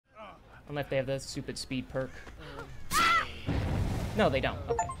Unless they have the stupid speed perk. No, they don't.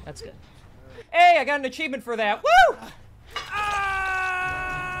 Okay, that's good. Hey, I got an achievement for that. Woo!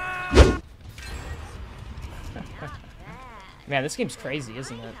 Man, this game's crazy,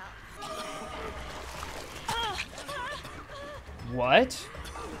 isn't it? What?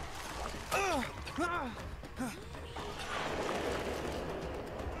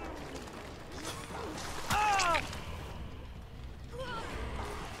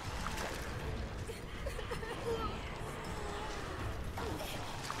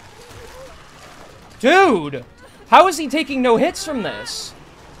 Dude! How is he taking no hits from this?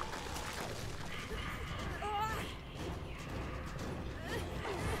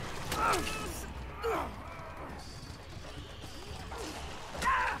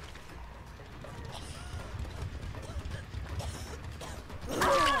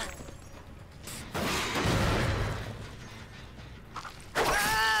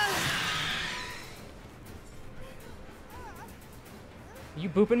 You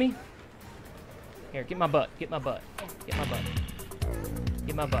booping me? Here, get my butt. Get my butt. Get my butt.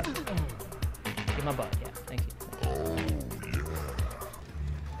 Get my butt. Get my butt. Yeah, thank you.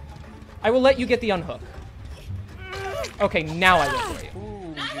 I will let you get the unhook. Okay, now I will for you.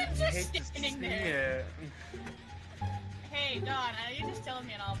 Ooh, I'm just standing there. Hey, Dawn, I know you're just telling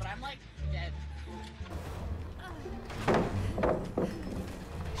me and all, but I'm like dead.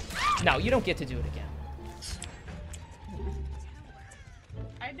 No, you don't get to do it again.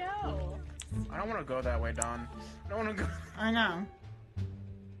 I know. I don't want to go that way, Don. I don't want to go. I know.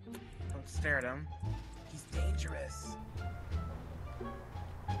 Don't stare at him. He's dangerous.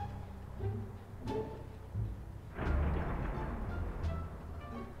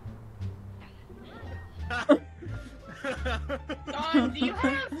 Dawn, do you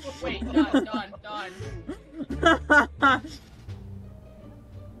have... Wait, Dawn.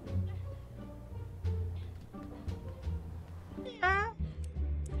 Yeah.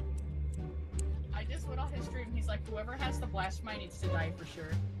 I just went on his stream, he's like, whoever has the blast mine needs to die for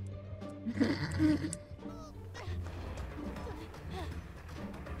sure.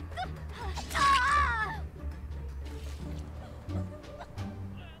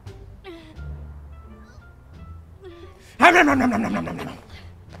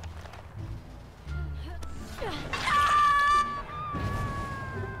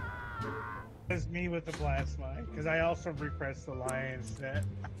 It's me with the blast mine, because I also repressed the lion's net.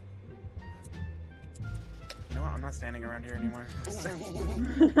 You know what? I'm not standing around here anymore.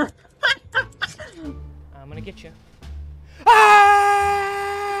 I'm gonna get you.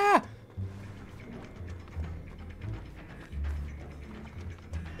 Ah!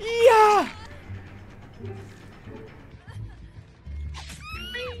 Yeah!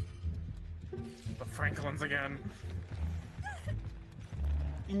 The Franklins again.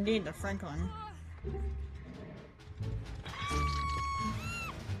 Indeed, the Franklin.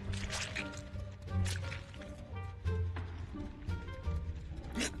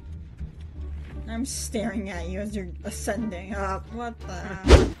 I'm staring at you as you're ascending up. What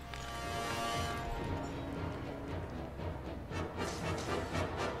the?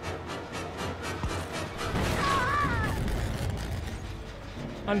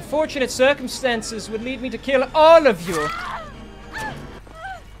 Unfortunate circumstances would lead me to kill all of you.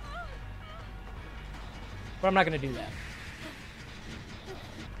 But I'm not gonna do that.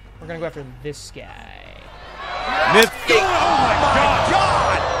 We're gonna go after this guy.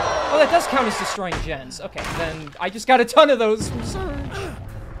 Oh, that does count as destroying gens. Okay, then I just got a ton of those from Surge.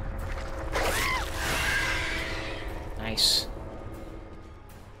 Nice.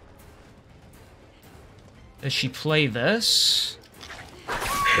 Does she play this?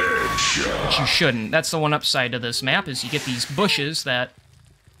 But you shouldn't. That's the one upside to this map, is you get these bushes that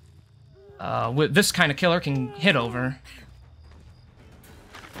with this kind of killer can hit over.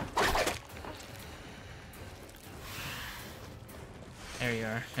 There you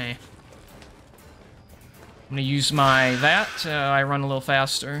are. Hey. I'm gonna use my that. I run a little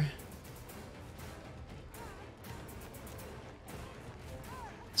faster.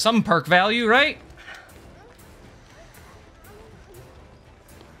 Some perk value, right?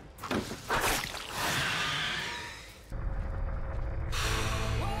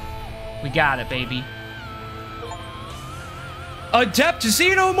 We got it, baby. Adept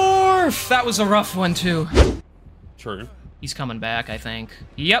Xenomorph! That was a rough one, too. True. He's coming back, I think.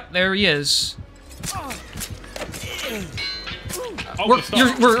 Yep, there he is. Oh,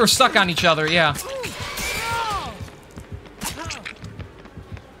 We're stuck on each other, yeah.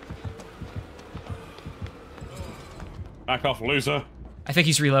 Back off, loser. I think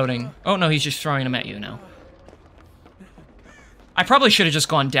he's reloading. Oh, no, he's just throwing them at you now. I probably should have just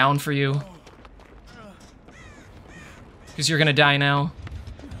gone down for you. Because you're gonna die now.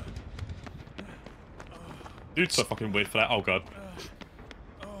 Dude's so fucking weird for that. Oh god.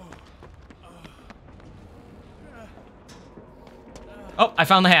 Oh, I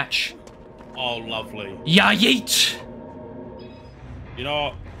found the hatch. Oh, lovely. Yeah, yeet! You know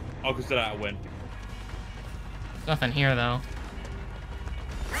what? I'll consider that a win. Nothing here, though.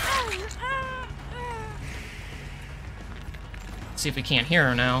 See if we can't hear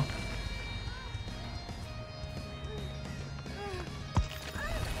her now.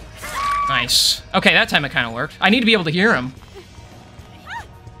 Nice. Okay, that time it kind of worked. I need to be able to hear him.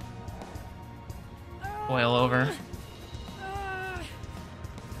 Boil over.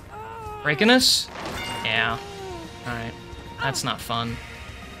 Breaking us? Yeah. Alright. That's not fun.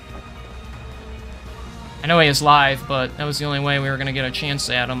 I know he is live, but that was the only way we were gonna get a chance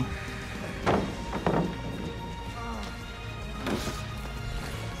at him.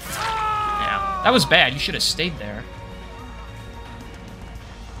 Yeah. That was bad. You should have stayed there.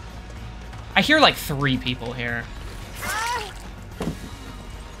 I hear like 3 people here.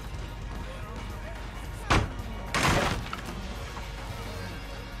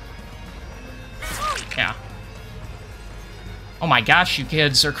 Yeah. Oh my gosh, you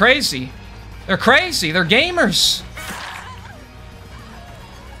kids are crazy. They're crazy. They're gamers.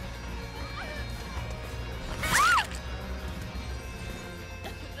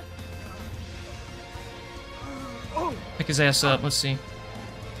 Pick his ass up. Let's see.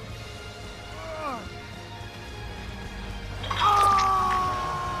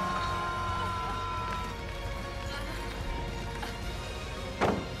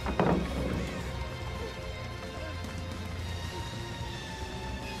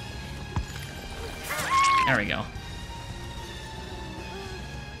 There we go.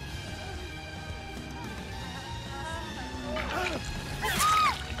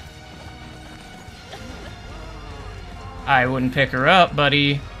 I wouldn't pick her up,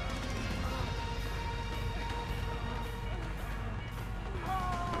 buddy.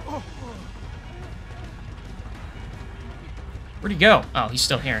 Where'd he go? Oh, he's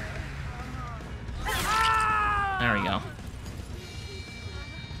still here. There we go.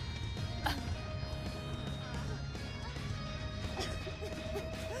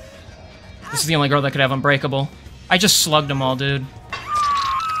 This is the only girl that could have Unbreakable. I just slugged them all, dude.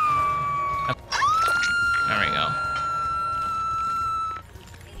 There we go.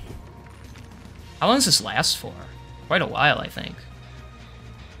 How long does this last for? Quite a while, I think.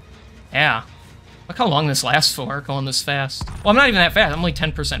 Yeah. Look how long this lasts for, going this fast. Well, I'm not even that fast. I'm only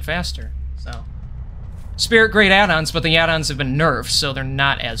 10% faster, so. Spirit, great add-ons, but the add-ons have been nerfed, so they're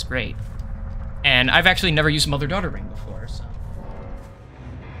not as great. And I've actually never used Mother-Daughter Ring before, so.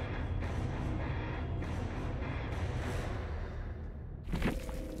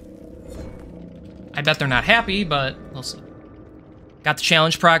 I bet they're not happy, but we'll see. Got the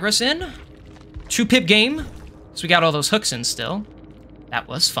challenge progress in. 2-pip game. So we got all those hooks in still. That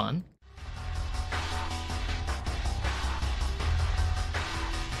was fun.